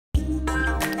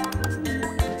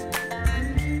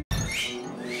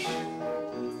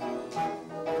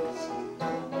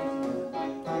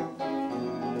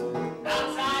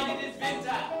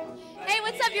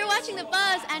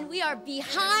and we are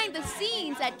behind the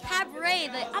scenes at Cabaret,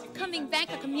 the upcoming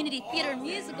Bangkok Community Theater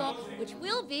musical, which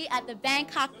will be at the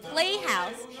Bangkok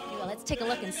Playhouse. Well, let's take a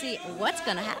look and see what's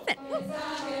going to happen.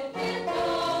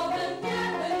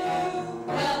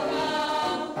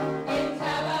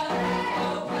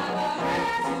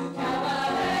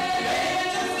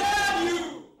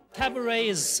 Cabaret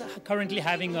is currently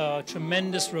having a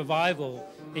tremendous revival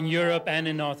in Europe and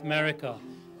in North America.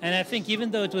 And I think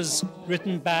even though it was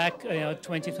written back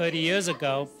 20, 30 years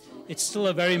ago, it's still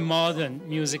a very modern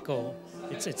musical.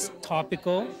 It's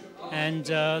topical, and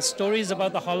stories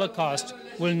about the Holocaust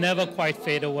will never quite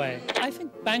fade away. I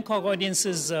think Bangkok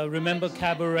audiences remember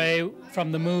Cabaret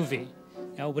from the movie,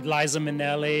 with Liza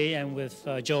Minnelli and with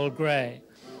Joel Grey.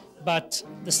 But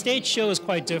the stage show is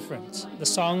quite different. The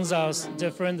songs are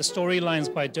different, the storyline is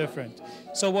quite different.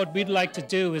 So what we'd like to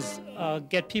do is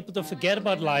get people to forget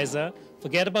about Liza,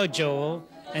 forget about Joel,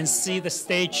 and see the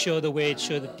stage show the way it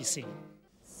should be seen.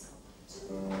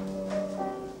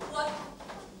 What?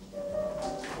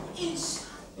 Inch.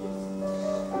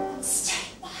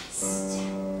 Step by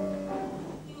step.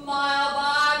 Mile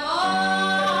by mile.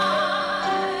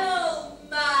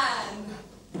 Man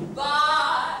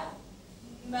by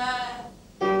man.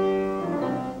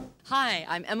 Hi,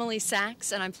 I'm Emily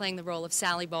Sachs, and I'm playing the role of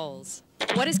Sally Bowles.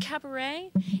 What is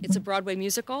Cabaret? It's a Broadway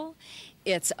musical,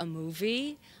 it's a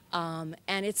movie, and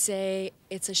it's a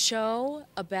show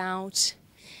about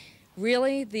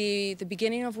really the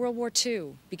beginning of World War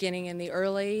II, beginning in the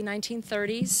early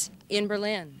 1930s in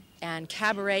Berlin. And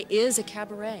Cabaret is a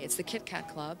cabaret. It's the Kit Kat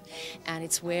Club, and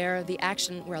it's where a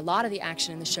lot of the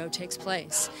action in the show takes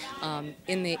place.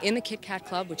 In the Kit Kat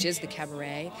Club, which is the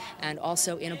cabaret, and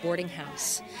also in a boarding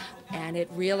house. And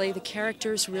the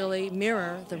characters really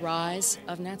mirror the rise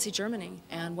of Nazi Germany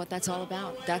and what that's all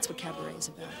about. That's what Cabaret is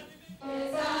about.